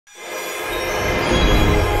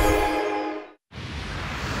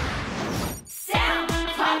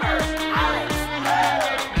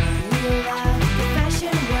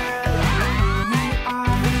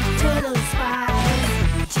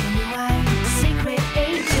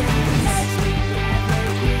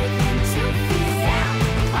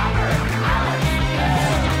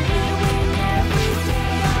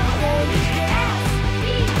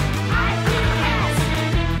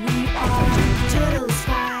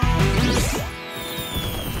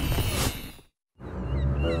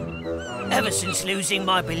Ever since losing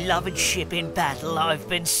my beloved ship in battle, I've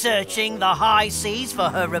been searching the high seas for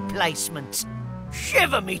her replacement.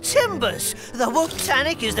 Shiver me timbers! The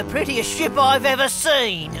WOOHPtanic is the prettiest ship I've ever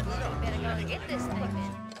seen.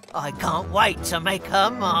 I can't wait to make her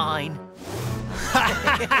mine.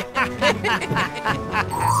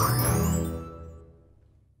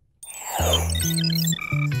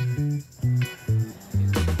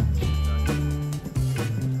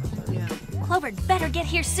 Clover better get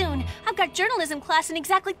here soon. I've got journalism class in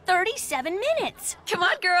exactly 37 minutes. Come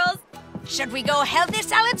on, girls. Should we go healthy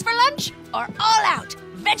salads for lunch or all out?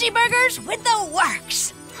 Veggie burgers with the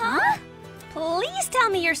works. Huh? Please tell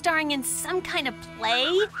me you're starring in some kind of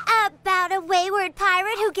play. About a wayward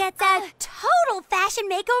pirate who gets a total fashion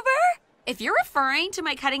makeover? If you're referring to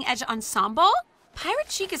my cutting-edge ensemble,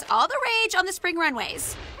 pirate chic is all the rage on the spring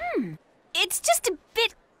runways. It's just a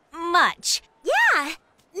bit much. Yeah,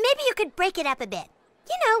 maybe you could break it up a bit.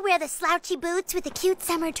 You know, wear the slouchy boots with a cute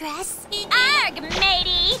summer dress. Arg,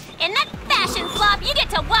 matey! In that fashion flop, you get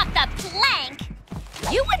to walk the plank!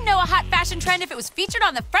 You wouldn't know a hot fashion trend if it was featured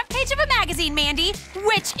on the front page of a magazine, Mandy,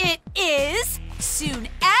 which it is. Soon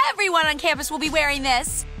everyone on campus will be wearing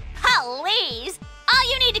this. Please!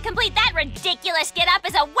 All you need to complete that ridiculous get-up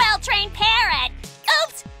is a well-trained parrot.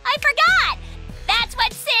 Oops, I forgot! That's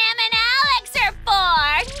what Sam and Alex are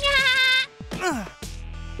for!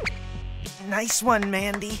 Nice one,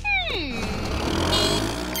 Mandy.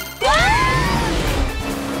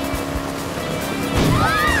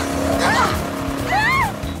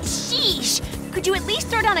 Sheesh! Could you at least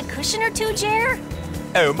throw down a cushion or two, Jer?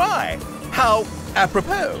 Oh my! How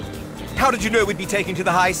apropos! How did you know we'd be taking to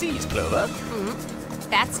the high seas, Clover?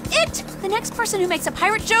 That's it! The next person who makes a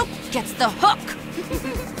pirate joke gets the hook.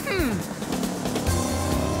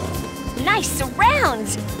 Nice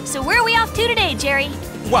surrounds! So where are we off to today, Jerry?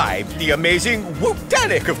 Why, the amazing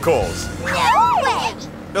WOOHPtanic, of course! No way!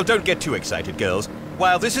 Well, don't get too excited, girls.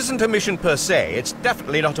 While this isn't a mission per se, it's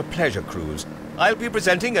definitely not a pleasure cruise. I'll be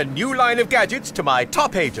presenting a new line of gadgets to my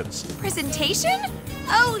top agents. Presentation?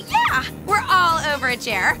 Oh, yeah! We're all over it,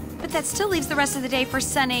 Jer. But that still leaves the rest of the day for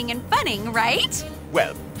sunning and funning, right?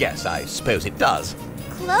 Well, yes, I suppose it does.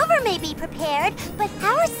 Clover may be prepared, but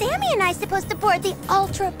how are Sammy and I supposed to board the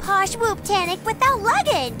ultra-posh WOOHPtanic without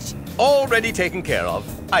luggage? Already taken care of.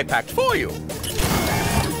 I packed for you.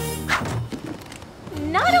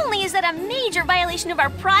 Not only is that a major violation of our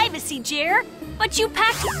privacy, Jer, but you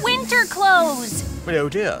packed winter clothes. Oh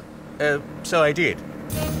dear. So I did.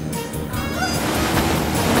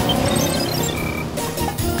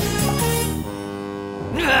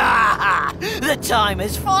 The time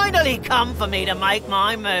has finally come for me to make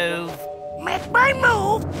my move. Make my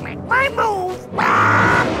move! Make my move!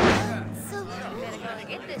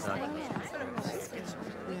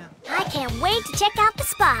 I can't wait to check out the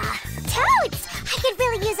spa. Totes! I could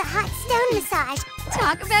really use a hot stone massage.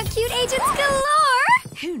 Talk about cute agents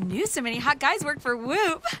galore! Who knew so many hot guys worked for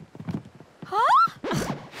WOOHP?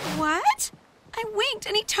 Huh? What? I winked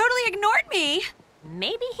and he totally ignored me.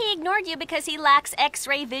 Maybe he ignored you because he lacks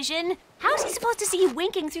X-ray vision. How's he supposed to see you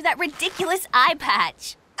winking through that ridiculous eye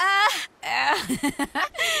patch?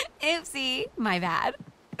 Oopsie, my bad.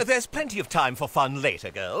 There's plenty of time for fun later,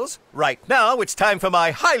 girls. Right now, it's time for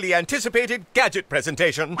my highly anticipated gadget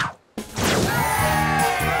presentation.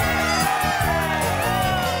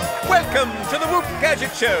 Welcome to the WOOHP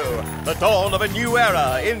Gadget Show, the dawn of a new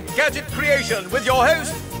era in gadget creation with your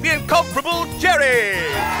host, the incomparable Jerry.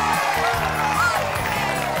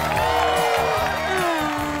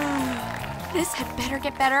 This had better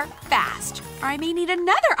get better fast, or I may need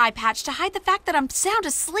another eye patch to hide the fact that I'm sound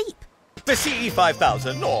asleep. The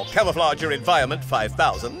CE5000, or Camouflage Your Environment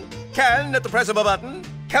 5000, can, at the press of a button,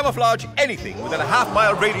 camouflage anything within a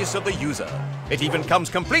half-mile radius of the user. It even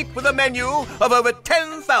comes complete with a menu of over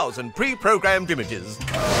 10,000 pre-programmed images. The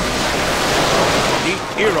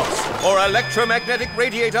EROS, or Electromagnetic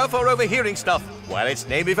Radiator for Overhearing Stuff. While its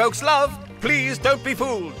name evokes love, please don't be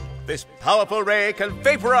fooled. This powerful ray can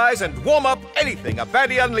vaporize and warm up anything a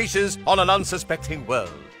baddie unleashes on an unsuspecting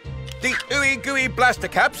world. The ooey gooey blaster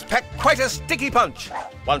caps pack quite a sticky punch.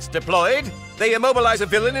 Once deployed, they immobilize a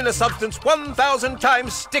villain in a substance 1,000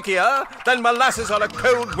 times stickier than molasses on a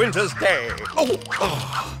cold winter's day.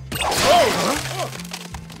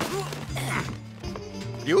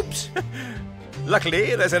 Oops.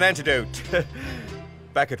 Luckily, there's an antidote.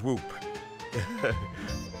 Back at WOOHP.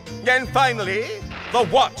 And finally, the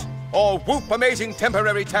what? Or WOOHP Amazing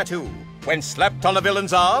Temporary Tattoo. When slapped on a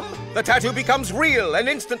villain's arm, the tattoo becomes real and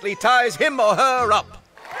instantly ties him or her up.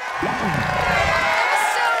 So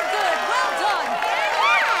good, well done.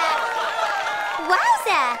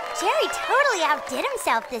 Wowza! Yeah, Jerry totally outdid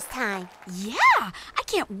himself this time. Yeah, I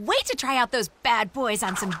can't wait to try out those bad boys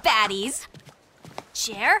on some baddies.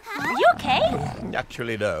 Jer, are you okay?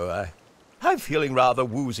 Actually, no. I'm feeling rather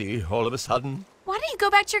woozy all of a sudden. Why don't you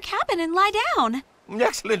go back to your cabin and lie down?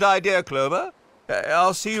 Excellent idea, Clover.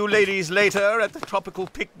 I'll see you ladies later at the tropical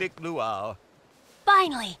picnic luau.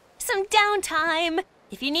 Finally, some downtime.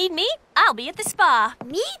 If you need me, I'll be at the spa.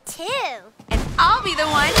 Me too. And I'll be the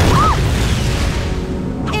one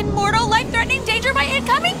in mortal, life-threatening danger by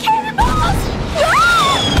incoming cannonballs!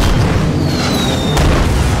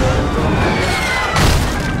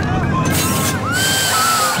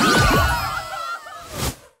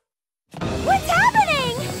 What's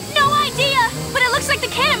happening? No idea, but it looks like the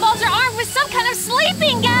cannonballs are armed with some kind of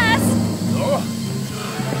sleeping gas.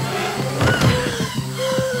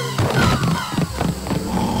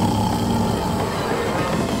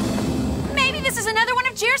 Another one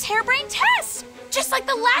of Jer's harebrained tests! Just like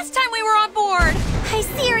the last time we were on board! I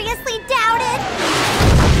seriously doubt it.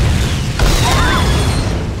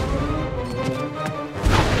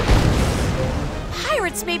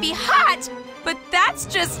 Pirates may be hot, but that's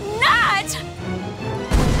just not!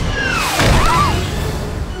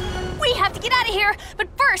 We have to get out of here, but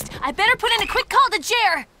first, I better put in a quick call to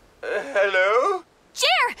Jer. Hello?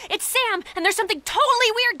 Jer, it's Sam, and there's something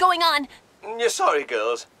totally weird going on. Yeah, sorry,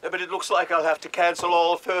 girls, but it looks like I'll have to cancel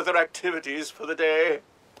all further activities for the day.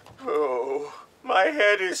 Oh, my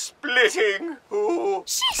head is splitting. Oh.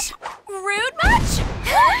 Sheesh! Rude much?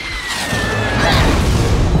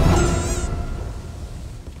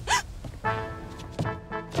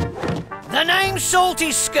 The name's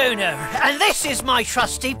Salty Schooner, and this is my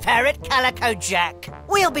trusty parrot, Calico Jack.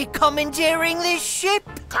 We'll be commandeering this ship.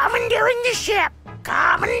 Commandeering the ship!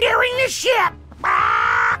 Commandeering the ship!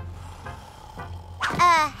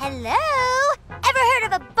 Hello? Ever heard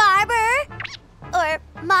of a barber? Or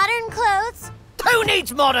modern clothes? Who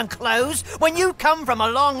needs modern clothes when you come from a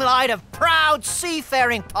long line of proud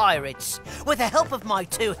seafaring pirates? With the help of my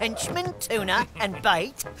two henchmen, Tuna and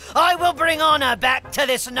Bait, I will bring honour back to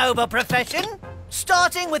this noble profession,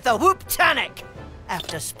 starting with the WOOHPtanic.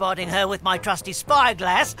 After spotting her with my trusty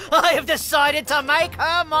spyglass, I have decided to make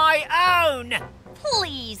her my own.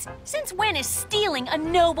 Please, since when is stealing a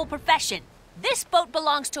noble profession? This boat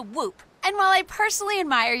belongs to WOOHP. And while I personally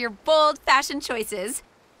admire your bold fashion choices,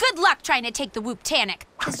 good luck trying to take the WOOHPtanic,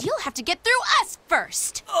 because you'll have to get through us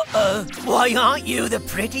first. Why aren't you the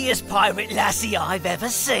prettiest pirate lassie I've ever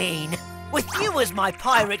seen? With you as my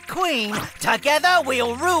pirate queen, together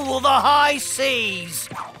we'll rule the high seas.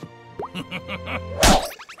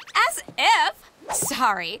 As if.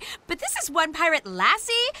 Sorry, but this is one pirate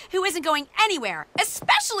lassie who isn't going anywhere,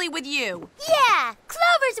 especially with you. Yeah,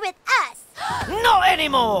 Clover's with us. Not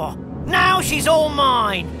anymore. Now she's all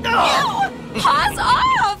mine. Ugh. Paws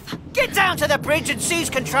off! Get down to the bridge and seize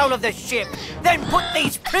control of the ship. Then put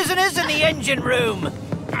these prisoners in the engine room.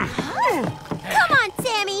 Come on,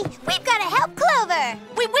 Sammy. We've got to help Clover.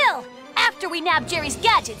 We will, after we nab Jerry's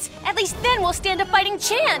gadgets. At least then we'll stand a fighting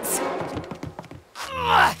chance.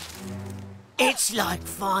 Ugh. It's like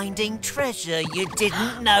finding treasure you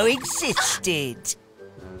didn't know existed.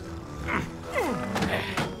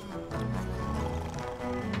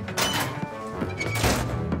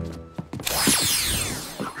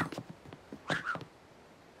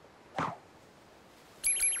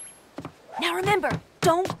 Now remember,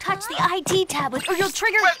 don't touch the ID tablet or you'll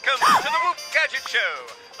trigger... Welcome to the WOOHP Gadget Show,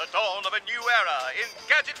 the dawn of a new era in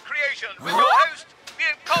gadget creation with your host, the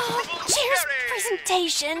incomparable Cheers, Jerry.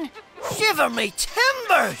 presentation. Shiver me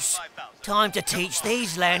timbers! Time to teach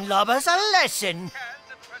these landlubbers a lesson.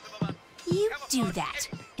 You do that.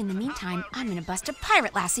 In the meantime, I'm gonna bust a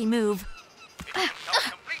pirate lassie move.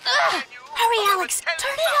 Hurry, Alex,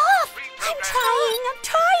 turn it off. I'm trying.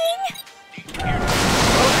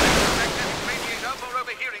 Radiator for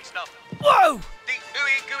overhearing stuff. Whoa! The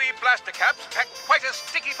ooey gooey blaster caps pack quite a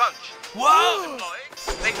sticky punch. Whoa!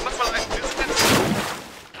 They muffle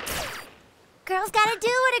Girls gotta do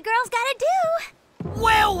what a girl's gotta do.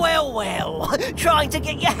 Well, well, well. Trying to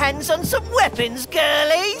get your hands on some weapons,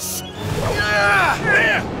 girlies?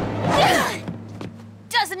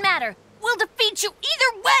 Doesn't matter. We'll defeat you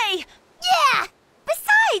either way. Yeah!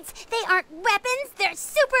 Besides, they aren't weapons, they're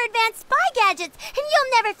super advanced spy gadgets, and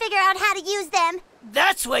you'll never figure out how to use them.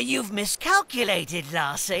 That's where you've miscalculated,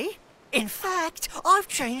 lassie. In fact, I've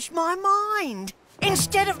changed my mind.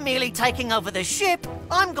 Instead of merely taking over the ship,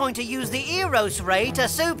 I'm going to use the EROS ray to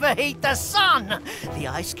superheat the sun. The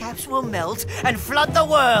ice caps will melt and flood the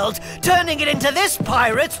world, turning it into this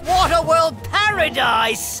pirate's waterworld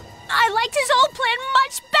paradise. I liked his old plan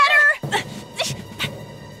much better.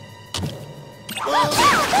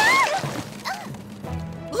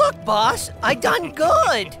 boss. I done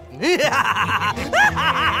good.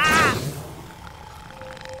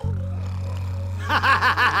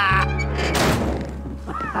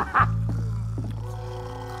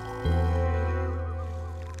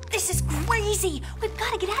 This is crazy! We've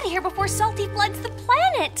got to get out of here before Salty floods the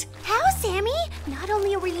planet! How, Sammy? Not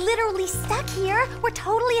only are we literally stuck here, we're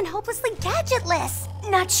totally and hopelessly gadgetless.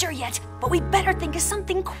 Not sure yet, but we better think of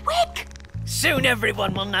something quick! Soon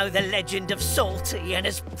everyone will know the legend of Salty and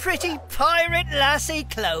his pretty pirate lassie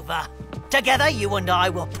Clover. Together, you and I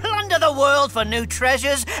will plunder the world for new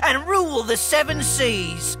treasures and rule the 7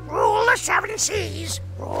 seas. Rule the 7 seas!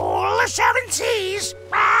 Rule the 7 seas!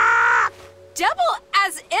 Ah! Double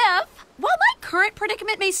as if. While my current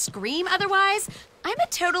predicament may scream otherwise, I'm a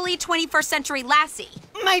totally 21st century lassie.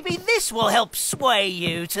 Maybe this will help sway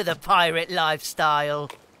you to the pirate lifestyle.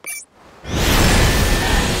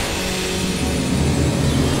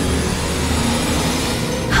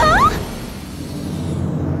 Huh?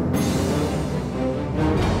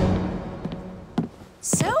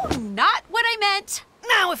 So not what I meant.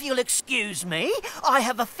 Now, if you'll excuse me, I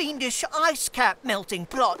have a fiendish ice cap melting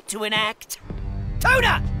plot to enact.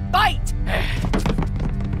 Tuna, bite!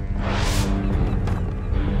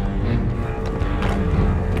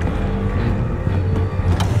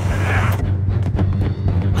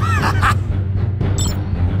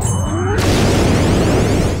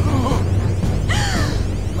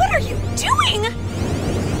 What are you doing?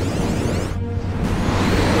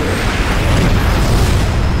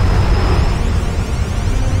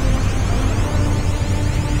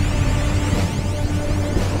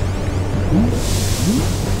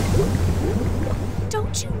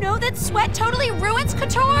 Don't you know that sweat totally ruins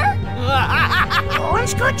couture?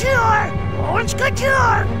 Ruins couture! Ruins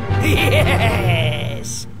couture!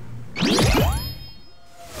 Yes!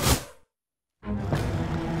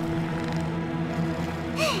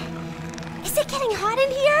 Is it getting hot in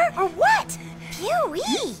here, or what?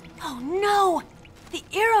 Phew-wee! Oh no! The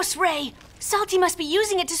EROS ray! Salty must be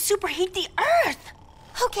using it to superheat the Earth!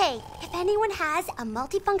 Okay, if anyone has a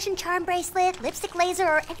multifunction charm bracelet, lipstick laser,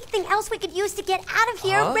 or anything else we could use to get out of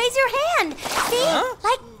here, raise your hand. See?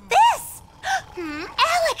 Like this.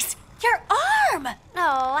 Alex! Your arm!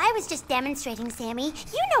 Oh, I was just demonstrating, Sammy.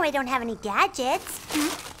 You know I don't have any gadgets.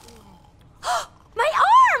 My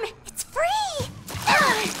arm! It's free!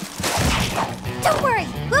 Don't worry,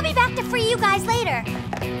 we'll be back to free you guys later.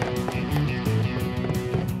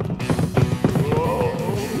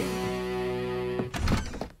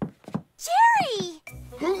 Jerry!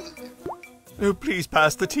 Oh, please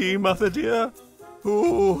pass the tea, Mother dear.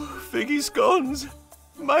 Oh, figgy scones.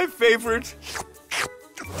 My favorite.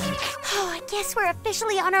 Oh, I guess we're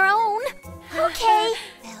officially on our own. Okay,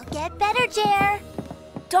 they'll get better, Jer.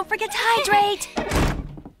 Don't forget to hydrate!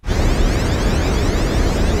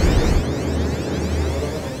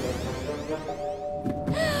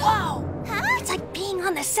 Whoa! Huh? It's like being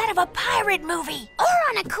on the set of a pirate movie! Or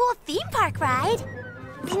on a cool theme park ride.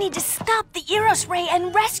 We need to stop the EROS ray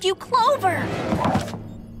and rescue Clover!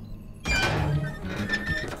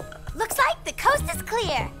 Looks like the coast is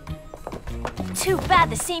clear. Too bad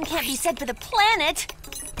the same can't be said for the planet.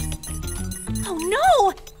 Oh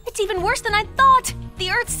no! It's even worse than I thought!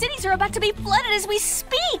 The Earth's cities are about to be flooded as we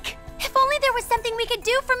speak! If only there was something we could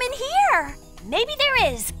do from in here. Maybe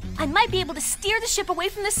there is. I might be able to steer the ship away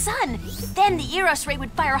from the sun. Then the EROS ray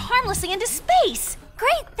would fire harmlessly into space.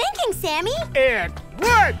 Great thinking, Sammy. It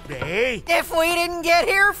would be. If we didn't get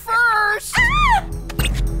here first!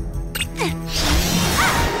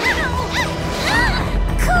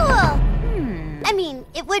 Cool. I mean,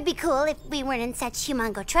 it would be cool if we weren't in such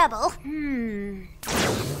humongo trouble.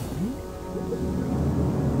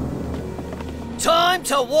 Time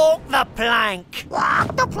to walk the plank!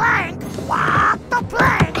 Walk the plank. Walk the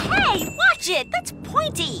plank. Hey, watch it! That's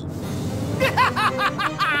pointy!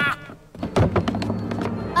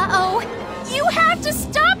 Uh-oh. You have to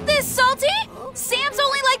stop this, Salty! Sam's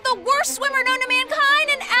only like the worst swimmer known to mankind,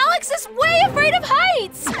 and Alex is way afraid of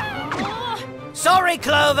heights! Sorry,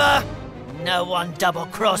 Clover! No one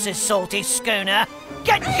double-crosses Salty Schooner.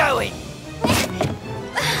 Get going!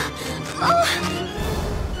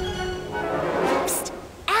 Psst!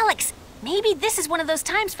 Alex, maybe this is one of those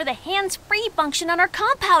times for the hands-free function on our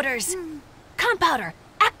compounders. Compounder,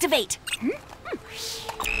 activate!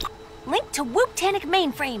 Link to WOOHPtanic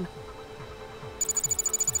mainframe.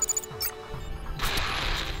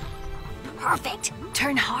 Perfect.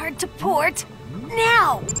 Turn hard to port.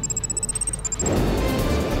 Now!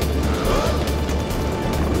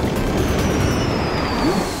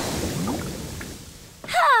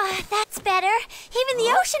 That's better. Even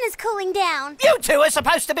the ocean is cooling down. You two are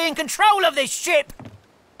supposed to be in control of this ship!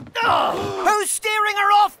 Oh, who's steering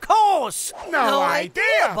her off course? No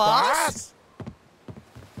idea, boss.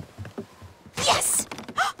 Yes!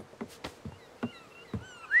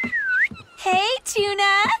 Hey,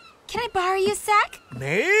 Tuna! Can I borrow you a sec?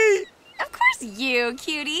 Me? Of course you,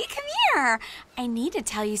 cutie. Come here. I need to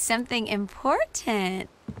tell you something important.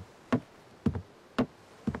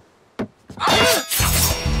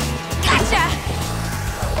 Gotcha!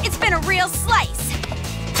 It's been a real slice.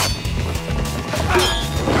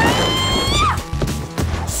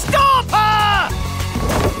 Stop her!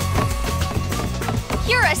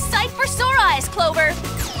 You're a sight for sore eyes, Clover.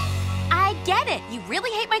 I get it. You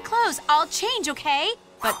really hate my clothes. I'll change, okay?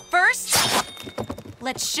 But first,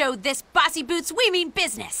 let's show this bossy boots we mean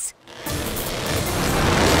business.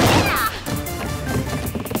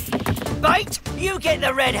 Bait, you get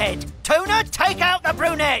the redhead. Tuna, take out the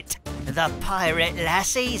brunette. The pirate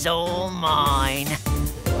lassie's all mine.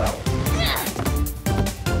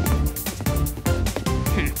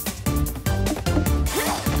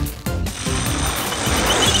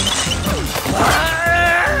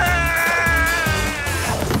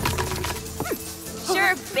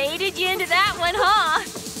 Sure baited you into that one, huh?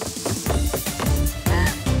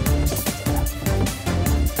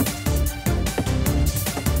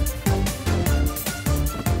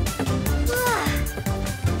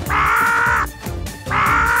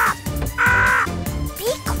 Be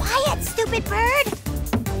quiet, stupid bird.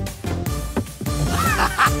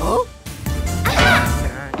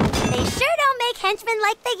 They sure don't make henchmen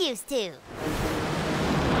like they used to.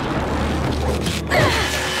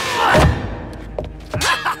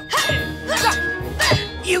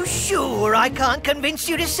 You sure I can't convince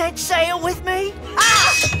you to set sail with me?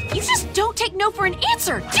 You just don't take no for an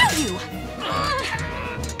answer, do you?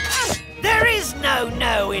 There is no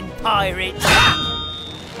no in pirates.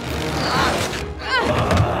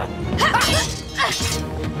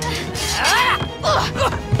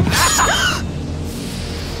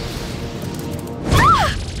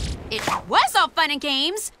 It was all fun and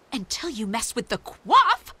games until you mess with the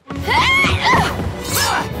quaff.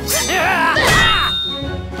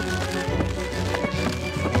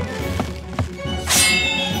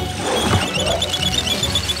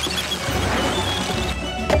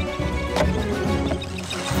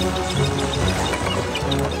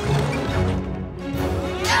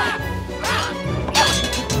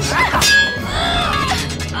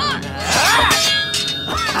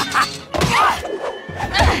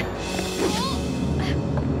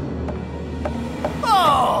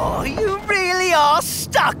 Oh, you really are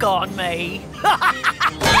stuck on me.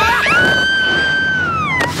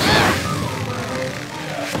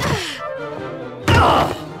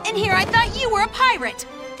 And here I thought you were a pirate.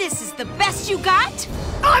 This is the best you got?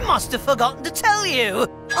 I must have forgotten to tell you.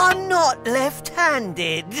 I'm not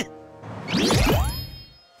left-handed.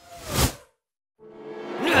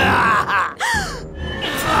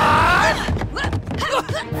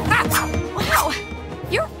 Wow,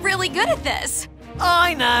 you're really good at this.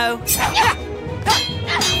 I know.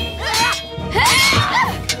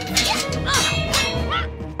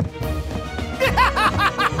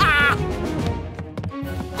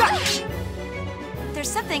 There's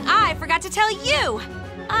something I forgot to tell you.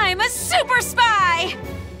 I'm a super spy.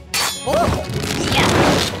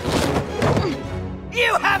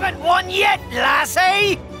 You haven't won yet,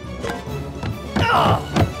 lassie.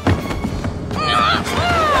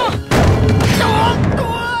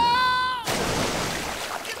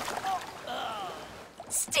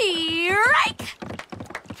 Strike!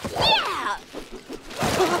 Yeah!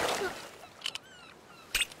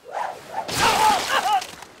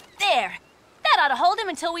 There. That ought to hold him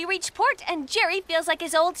until we reach port and Jerry feels like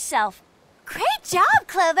his old self. Great job,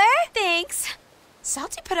 Clover. Thanks.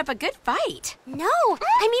 Salty put up a good fight. No,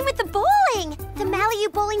 I mean with the bowling. The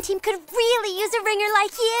Malibu bowling team could really use a ringer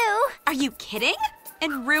like you. Are you kidding?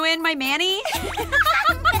 And ruin my Manny?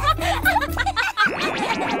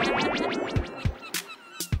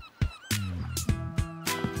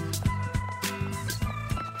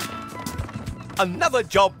 Another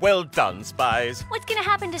job well done, Spies. What's gonna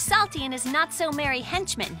happen to Salty and his not-so-merry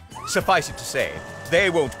henchmen? Suffice it to say, they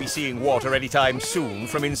won't be seeing water anytime soon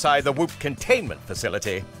from inside the WOOHP containment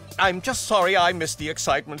facility. I'm just sorry I missed the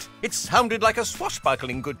excitement. It sounded like a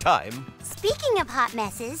swashbuckling good time. Speaking of hot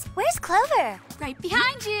messes, where's Clover? Right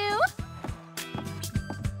behind you!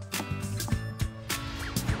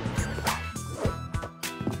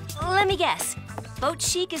 Let me guess. Boat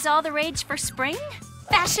chic is all the rage for spring?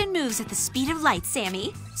 Fashion moves at the speed of light,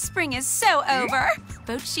 Sammy. Spring is so over.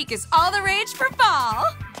 Boat chic is all the rage for fall.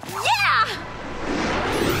 Yeah!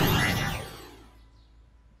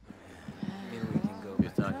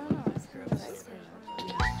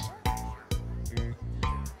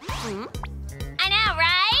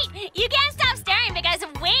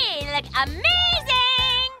 amazing!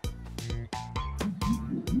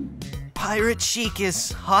 Pirate chic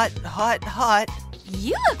is hot, hot, hot.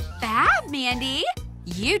 You look bad, Mandy.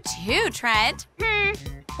 You too, Trent.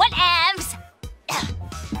 Whatevs.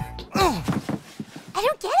 I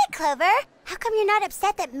don't get it, Clover. How come you're not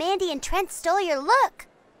upset that Mandy and Trent stole your look?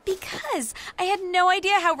 Because I had no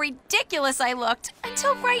idea how ridiculous I looked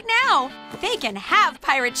until right now. They can have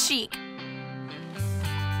pirate chic.